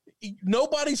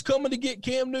 Nobody's coming to get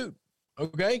Cam Newton,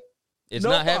 okay? It's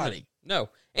not happening. No.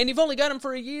 And you've only got him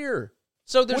for a year.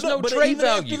 So there's no trade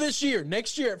value. After this year,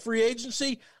 next year at free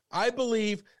agency, I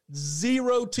believe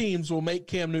 0 teams will make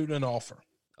Cam Newton an offer.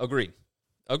 Agreed.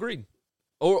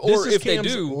 Or if Cam's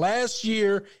they do, last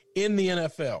year in the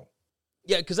NFL.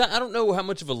 Yeah, because I don't know how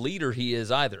much of a leader he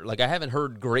is either. Like, I haven't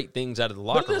heard great things out of the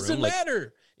locker room. But it doesn't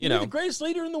matter. He's the greatest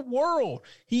leader in the world.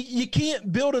 You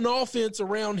can't build an offense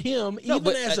around him,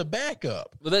 as a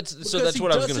backup. Well, that's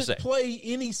what I was going to say. He doesn't play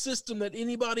any system that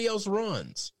anybody else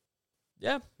runs.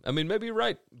 Yeah, I mean, maybe you're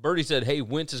right. Birdie said, hey,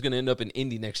 Wentz is going to end up in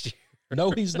Indy next year.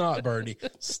 No, he's not, Birdie.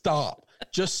 Stop.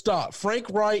 Just stop. Frank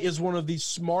Wright is one of the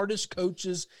smartest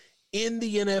coaches in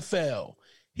the NFL.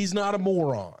 He's not a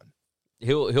moron.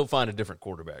 He'll find a different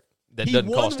quarterback that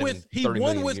doesn't cost him $30 million. He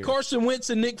won with Carson Wentz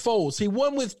and Nick Foles. He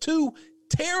won with 2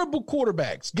 terrible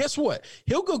quarterbacks. Guess what?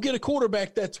 He'll go get a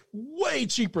quarterback that's way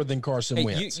cheaper than Carson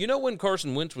Wentz. You know when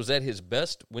Carson Wentz was at his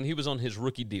best? When he was on his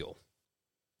rookie deal.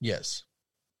 Yes.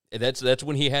 That's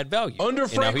when he had value. Under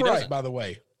Frank Wright, by the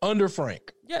way. Under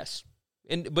Frank. Yes.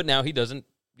 But now he doesn't.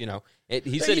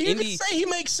 He said you can say he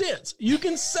makes sense. You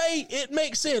can say it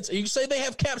makes sense. You can say they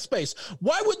have cap space.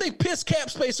 Why would they piss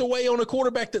cap space away on a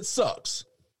quarterback that sucks?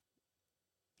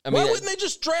 Why wouldn't they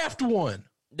just draft one?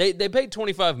 They paid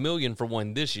 $25 million for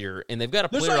one this year, and they've got a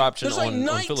player option on Phillip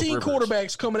Rivers. There's 19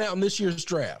 quarterbacks coming out in this year's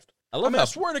draft. I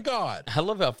swear to God. I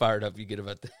love how fired up you get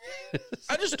about this.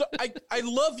 I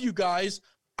love you guys.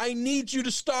 I need you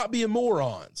to stop being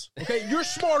morons. Okay, you're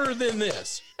smarter than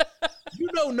this.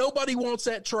 Nobody wants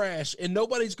that trash, and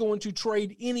nobody's going to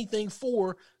trade anything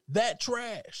for that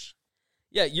trash.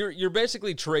 Yeah, you're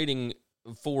basically trading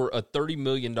for a $30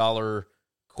 million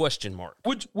question mark.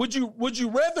 Would you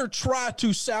rather try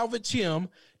to salvage him,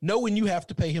 knowing you have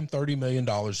to pay him $30 million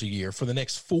a year for the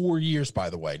next 4 years, by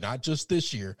the way, not just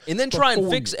this year, and then try and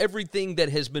fix everything that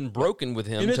has been broken with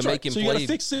him to make him play? So you got to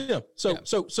fix him.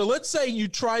 So let's say you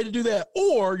try to do that,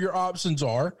 or your options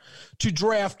are to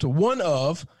draft one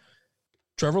of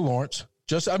Trevor Lawrence.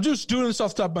 I'm just doing this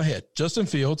off the top of my head. Justin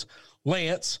Fields,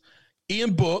 Lance,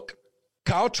 Ian Book,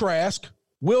 Kyle Trask,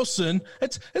 Wilson.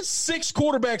 That's 6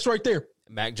 quarterbacks right there.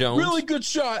 Mac Jones. Really good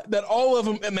shot that all of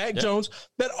them, and Mac Jones,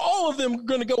 that all of them are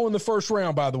going to go in the first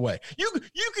round, by the way. You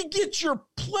can get your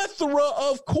plethora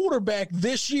of quarterback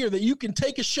this year that you can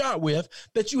take a shot with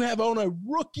that you have on a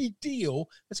rookie deal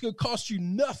that's going to cost you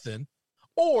nothing,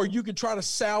 or you can try to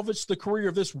salvage the career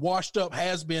of this washed-up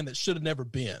has-been that should have never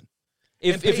been.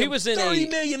 If he was in $30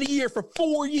 million a year for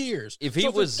 4 years, if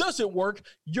it doesn't work,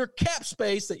 your cap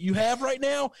space that you have right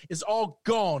now is all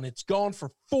gone. It's gone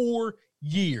for 4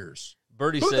 years.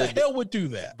 Who the hell would do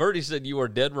that? Birdie said you are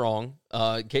dead wrong.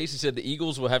 Casey said the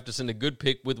Eagles will have to send a good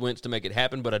pick with Wentz to make it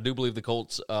happen, but I do believe the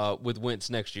Colts with Wentz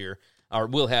next year, or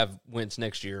will have Wentz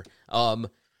next year.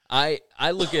 I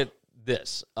look at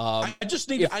this. I just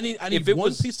need I need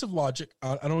one piece of logic.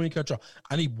 I don't even cut you off.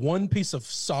 I need one piece of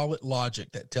solid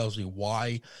logic that tells me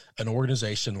why an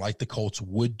organization like the Colts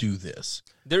would do this.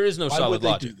 There is no why solid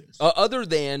logic. do this? Other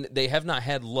than they have not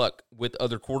had luck with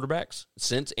other quarterbacks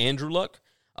since Andrew Luck.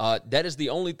 That is the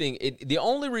only thing. The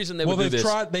only reason they would do this.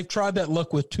 They've tried that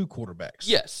luck with 2 quarterbacks.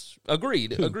 Yes,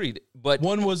 agreed. But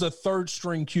one was a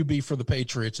 3rd-string QB for the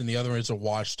Patriots, and the other is a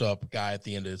washed-up guy at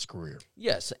the end of his career.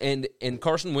 Yes, and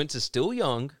Carson Wentz is still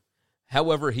young.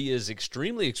 However, he is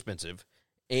extremely expensive,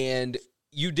 and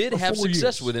you did have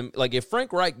success with him. Like if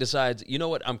Frank Reich decides, you know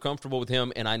what, I'm comfortable with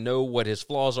him, and I know what his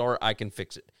flaws are, I can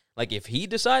fix it. Like if he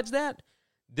decides that,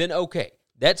 then okay.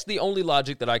 That's the only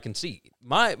logic that I can see.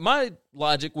 My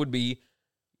logic would be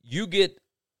you get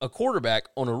a quarterback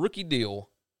on a rookie deal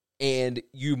and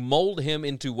you mold him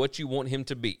into what you want him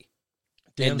to be.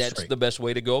 And that's the best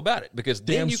way to go about it because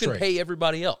then you can pay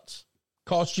everybody else.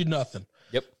 Cost you nothing.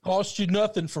 Yep. Cost you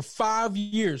nothing for 5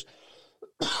 years.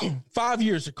 5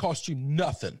 years, it cost you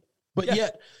nothing. But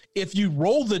yet, if you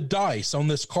roll the dice on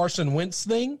this Carson Wentz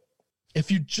thing,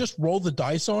 if you just roll the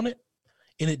dice on it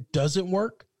and it doesn't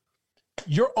work,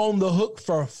 you're on the hook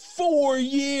for 4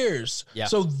 years. Yeah.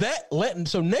 So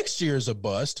next year is a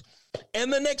bust,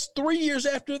 and the next 3 years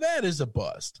after that is a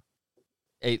bust.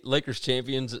 Hey, Lakers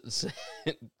champions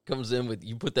comes in with,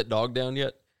 you put that dog down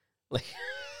yet? Like,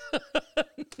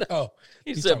 no.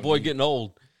 He said, boy, getting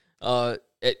old.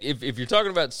 If you're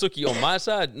talking about Suki on my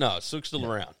side, no, Sook's still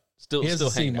around. Still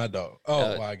hanging my dog. Oh,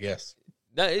 well, I guess.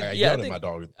 My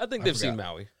dog. I think they've seen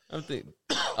Maui.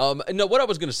 No, what I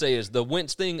was going to say is the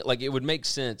Wentz thing, like it would make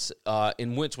sense,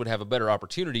 and Wentz would have a better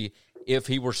opportunity if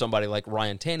he were somebody like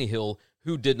Ryan Tannehill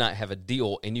who did not have a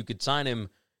deal, and you could sign him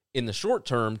in the short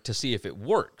term to see if it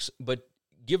works. But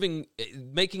making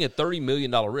a $30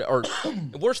 million or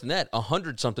worse than that,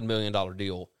 $100-something million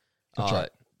deal. That's right.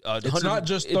 It's not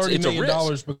just $30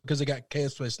 million because they got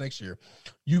cap space next year.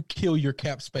 You kill your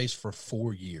cap space for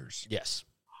 4 years. Yes.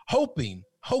 Hoping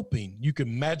you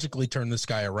can magically turn this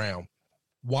guy around.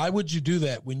 Why would you do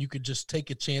that when you could just take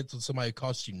a chance on somebody who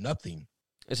costs you nothing?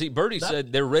 And see, Birdie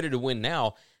said they're ready to win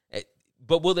now,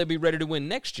 but will they be ready to win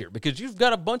next year? Because you've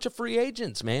got a bunch of free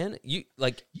agents, man.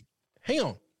 Hang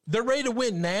on. They're ready to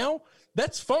win now?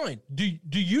 That's fine. Do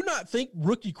you not think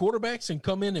rookie quarterbacks can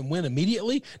come in and win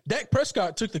immediately? Dak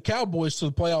Prescott took the Cowboys to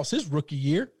the playoffs his rookie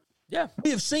year. Yeah.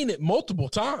 We have seen it multiple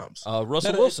times.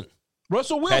 Russell Wilson.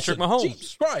 Patrick Mahomes.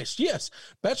 Jesus Christ, yes.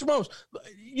 Patrick Mahomes.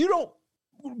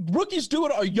 Rookies do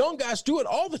it, or young guys do it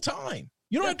all the time.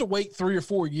 You don't have to wait 3 or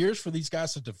 4 years for these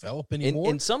guys to develop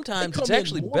anymore. And sometimes it's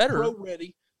actually better.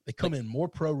 They come in more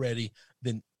pro-ready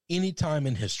than any time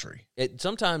in history.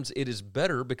 Sometimes it is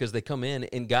better because they come in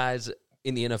and guys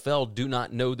in the NFL do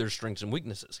not know their strengths and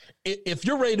weaknesses. If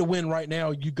you're ready to win right now,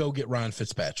 you go get Ryan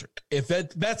Fitzpatrick. If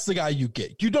that's the guy you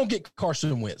get. You don't get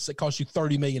Carson Wentz that costs you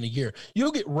 $30 million a year.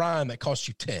 You'll get Ryan that costs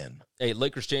you 10. Hey,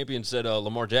 Lakers champion said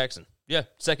Lamar Jackson. Yeah,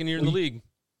 second year in the league.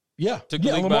 Yeah,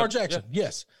 Lamar Jackson. Yeah.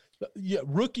 Yes. Yeah,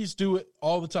 rookies do it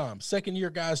all the time. Second-year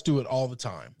guys do it all the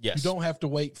time. Yes. You don't have to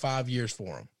wait 5 years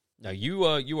for them. Now, you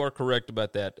are correct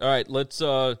about that. All right, let's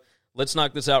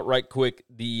knock this out right quick.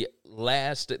 The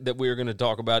last that we're going to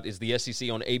talk about is the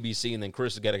SEC on ABC, and then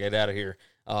Chris has got to get out of here.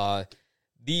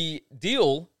 The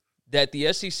deal that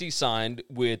the SEC signed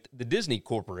with the Disney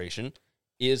Corporation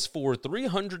is for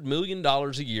 $300 million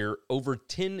a year over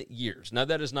 10 years. Now,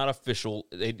 that is not official.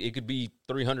 It could be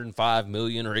 $305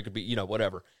 million, or it could be,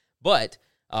 whatever. But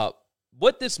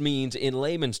what this means in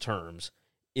layman's terms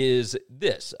is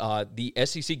this. The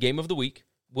SEC Game of the Week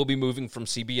will be moving from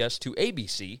CBS to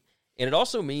ABC, and it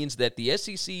also means that the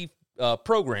SEC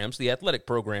programs, the athletic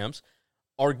programs,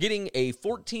 are getting a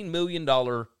 $14 million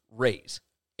raise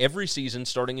every season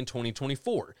starting in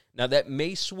 2024. Now, that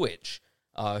may switch.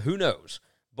 Who knows?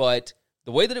 But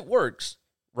the way that it works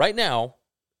right now,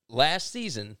 last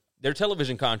season, their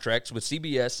television contracts with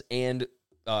CBS and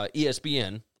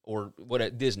ESPN, or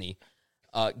Disney,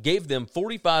 gave them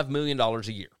 $45 million a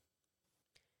year.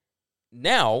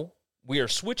 Now, we are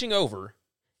switching over,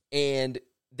 and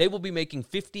they will be making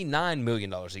 $59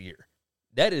 million a year.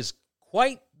 That is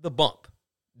quite the bump.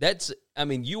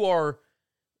 You are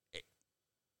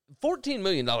 $14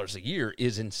 million a year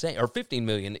is insane, or $15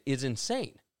 million is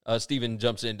insane. Steven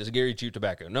jumps in. Does Gary chew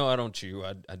tobacco? No, I don't chew.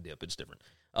 I dip. It's different.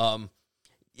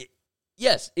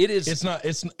 Yes, it is. It's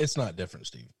not different,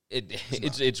 Steve.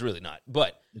 It's really not.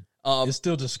 But it's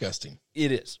still disgusting.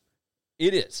 It is.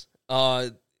 It is.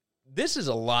 This is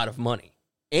a lot of money.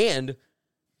 And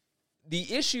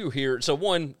the issue here, so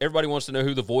one, everybody wants to know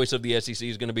who the voice of the SEC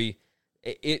is going to be.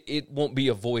 It won't be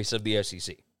a voice of the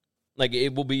SEC. Like,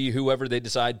 it will be whoever they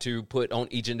decide to put on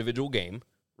each individual game,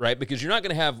 right? Because you're not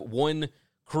going to have one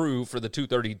crew for the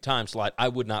 2:30 time slot, I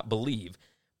would not believe.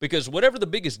 Because whatever the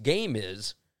biggest game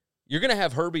is, you're going to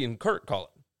have Herbie and Kurt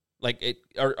call it.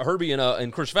 Or Herbie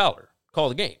and Chris Fowler call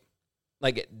the game.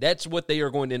 Like, that's what they are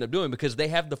going to end up doing because they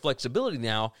have the flexibility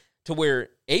now to where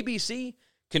ABC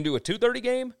can do a 2:30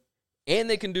 game and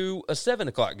they can do a 7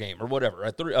 o'clock game or whatever,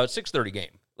 a 6:30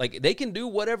 game. Like, they can do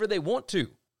whatever they want to.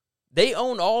 They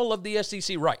own all of the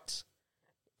SEC rights.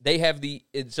 They have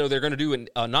so they're going to do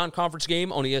a non-conference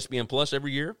game on ESPN Plus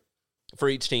every year for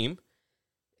each team.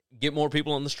 Get more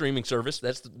people on the streaming service.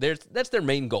 That's their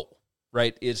main goal,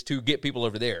 right, is to get people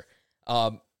over there.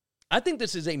 I think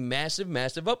this is a massive,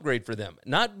 massive upgrade for them,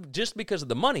 not just because of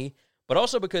the money, but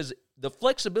also because the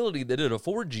flexibility that it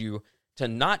affords you to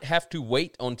not have to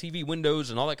wait on TV windows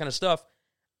and all that kind of stuff.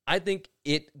 I think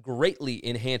it greatly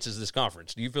enhances this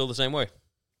conference. Do you feel the same way?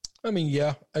 I mean,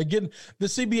 yeah. Again, the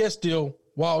CBS deal,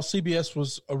 while CBS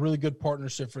was a really good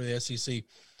partnership for the SEC,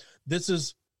 this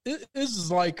is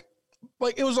like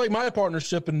it was like my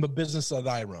partnership in the business that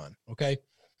I run, okay?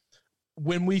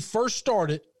 When we first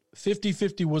started,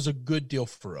 50-50 was a good deal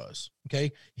for us,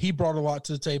 okay? He brought a lot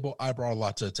to the table. I brought a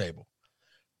lot to the table.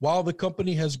 While the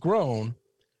company has grown,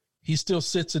 he still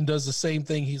sits and does the same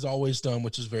thing he's always done,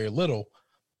 which is very little.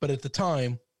 But at the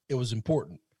time, it was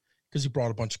important because he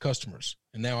brought a bunch of customers.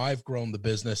 And now I've grown the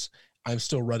business. I'm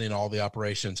still running all the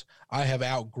operations. I have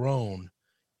outgrown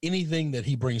anything that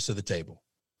he brings to the table.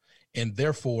 And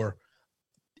therefore,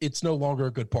 it's no longer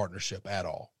a good partnership at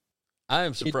all. I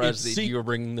am surprised that you were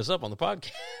bringing this up on the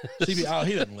podcast. He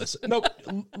doesn't listen. No,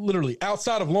 literally,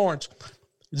 outside of Lawrence,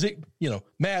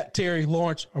 Matt, Terry,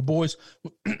 Lawrence, our boys,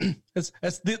 that's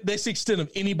the extent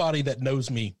of anybody that knows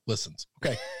me listens.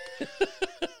 Okay.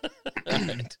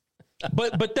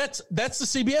 But that's the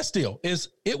CBS deal.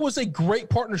 It was a great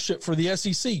partnership for the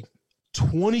SEC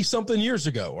 20-something years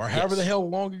ago, or however the hell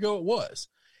long ago it was.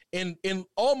 And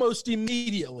almost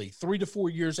immediately, 3 to 4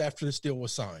 years after this deal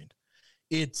was signed,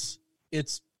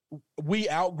 we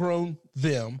outgrown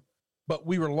them, but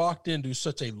we were locked into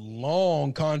such a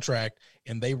long contract,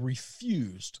 and they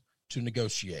refused to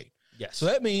negotiate. Yes. So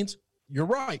that means you're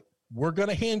right. We're going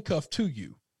to handcuff to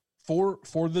you for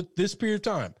this period of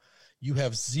time. You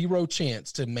have zero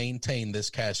chance to maintain this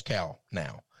cash cow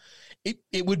now.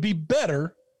 It would be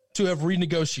better to have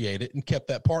renegotiated and kept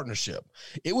that partnership.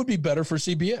 It would be better for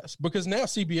CBS because now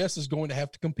CBS is going to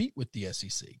have to compete with the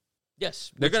SEC.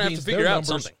 Yes, they're going to have to figure out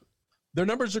something. Their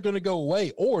numbers are going to go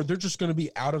away, or they're just going to be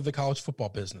out of the college football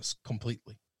business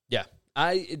completely. Yeah,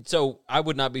 so I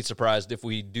would not be surprised if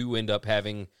we do end up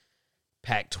having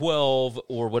Pac-12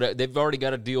 or whatever. They've already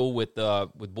got a deal with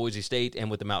Boise State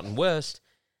and with the Mountain West.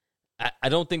 I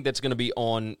don't think that's going to be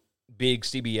on big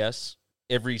CBS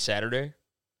every Saturday,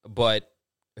 but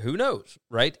who knows,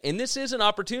 right? And this is an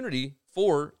opportunity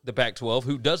for the Pac-12,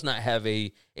 who does not have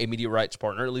a media rights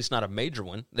partner, at least not a major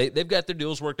one. They've got their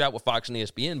deals worked out with Fox and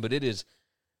ESPN, but it is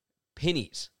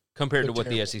pennies compared to what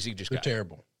the SEC just got. They're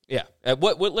terrible. Yeah.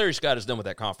 What Larry Scott has done with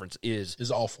that conference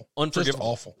is awful. Unforgivable. Just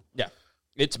awful. Yeah.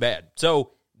 It's bad.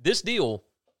 So this deal,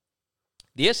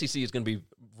 the SEC is going to be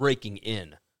raking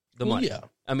in the money. Yeah.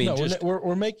 I mean,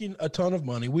 we're making a ton of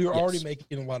money. We were already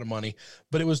making a lot of money,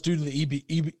 but it was due to the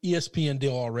ESPN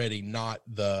deal already, not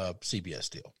the CBS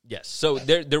deal. Yes. So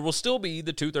there will still be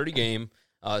the 2:30 game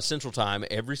Central Time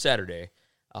every Saturday,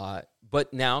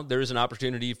 but now there is an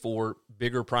opportunity for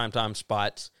bigger primetime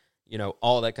spots,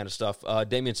 all that kind of stuff.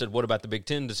 Damian said, what about the Big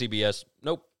Ten to CBS?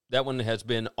 Nope. That one has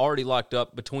been already locked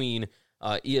up between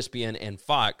ESPN and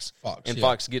Fox.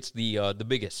 Fox gets the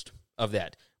biggest of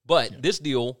that. But this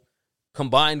deal,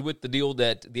 combined with the deal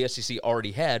that the SEC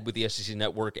already had with the SEC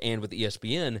Network and with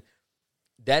ESPN,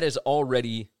 that is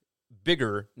already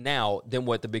bigger now than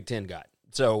what the Big Ten got.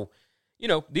 So,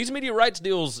 these media rights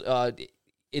deals,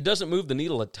 it doesn't move the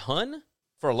needle a ton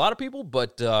for a lot of people,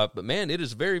 but man, it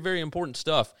is very, very important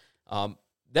stuff.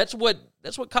 That's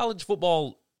what college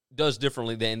football does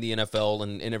differently than the NFL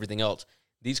and everything else.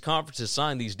 These conferences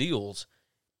sign these deals,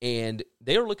 and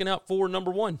they are looking out for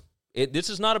number one. This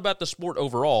is not about the sport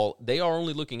overall. They are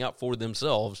only looking out for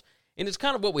themselves, and it's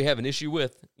kind of what we have an issue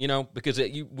with, because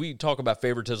we talk about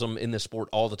favoritism in this sport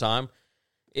all the time.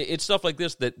 It's stuff like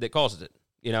this that causes it,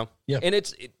 Yeah. And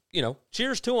it's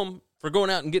cheers to them for going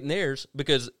out and getting theirs,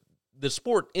 because the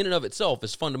sport in and of itself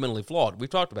is fundamentally flawed. We've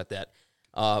talked about that.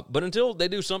 But until they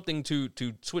do something to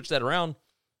switch that around,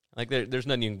 like there's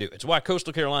nothing you can do. It's why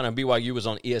Coastal Carolina and BYU was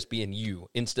on ESPNU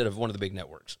instead of one of the big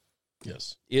networks.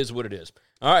 Yes. Is what it is.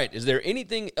 All right. Is there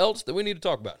anything else that we need to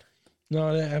talk about? No,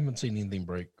 I haven't seen anything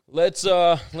break. Let's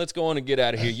go on and get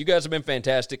out of here. You guys have been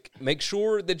fantastic. Make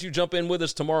sure that you jump in with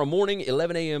us tomorrow morning,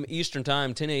 11 a.m. Eastern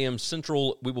Time, 10 a.m.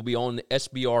 Central. We will be on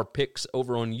SBR Picks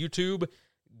over on YouTube,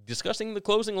 discussing the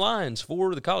closing lines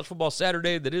for the college football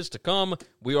Saturday that is to come.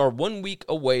 We are 1 week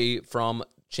away from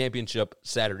Championship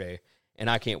Saturday, and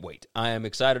I can't wait. I am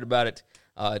excited about it.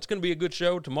 It's going to be a good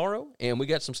show tomorrow, and we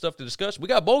got some stuff to discuss. We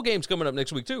got bowl games coming up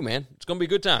next week too, man. It's going to be a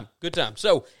good time. Good time.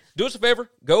 So do us a favor.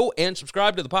 Go and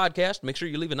subscribe to the podcast. Make sure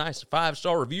you leave a nice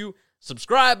 5-star review.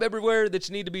 Subscribe everywhere that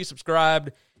you need to be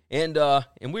subscribed, and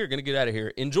we're going to get out of here.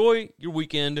 Enjoy your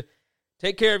weekend.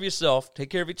 Take care of yourself.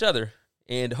 Take care of each other,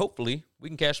 and hopefully we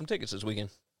can cash some tickets this weekend.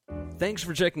 Thanks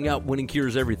for checking out Winning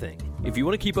Cures Everything. If you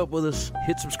want to keep up with us,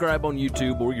 hit subscribe on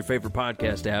YouTube or your favorite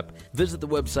podcast app. Visit the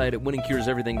website at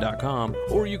winningcureseverything.com,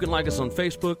 or you can like us on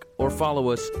Facebook or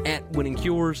follow us at Winning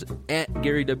Cures, at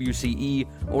Gary WCE,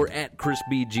 or at Chris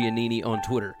B. Giannini on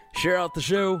Twitter. Share out the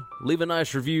show, leave a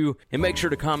nice review, and make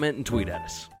sure to comment and tweet at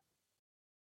us.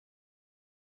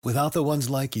 Without the ones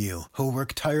like you, who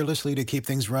work tirelessly to keep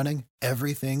things running,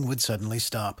 everything would suddenly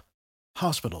stop.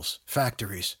 Hospitals,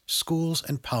 factories, schools,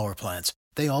 and power plants,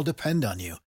 they all depend on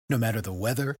you. No matter the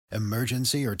weather,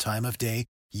 emergency, or time of day,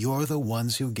 you're the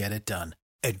ones who get it done.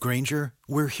 At Grainger,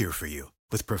 we're here for you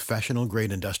with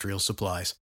professional-grade industrial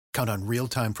supplies. Count on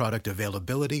real-time product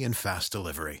availability and fast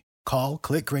delivery. Call,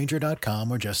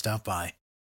 clickgrainger.com, or just stop by.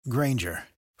 Grainger,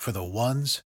 for the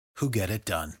ones who get it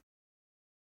done.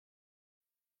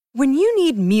 When you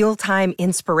need mealtime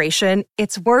inspiration,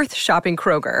 it's worth shopping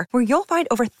Kroger, where you'll find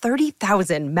over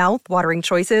 30,000 mouth-watering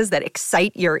choices that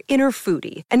excite your inner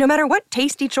foodie. And no matter what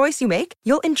tasty choice you make,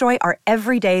 you'll enjoy our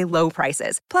everyday low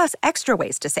prices, plus extra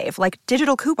ways to save, like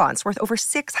digital coupons worth over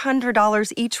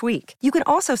 $600 each week. You can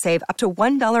also save up to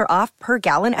 $1 off per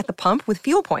gallon at the pump with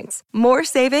fuel points. More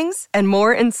savings and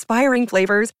more inspiring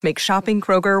flavors make shopping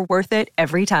Kroger worth it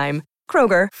every time.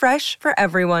 Kroger, fresh for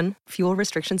everyone. Fuel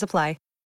restrictions apply.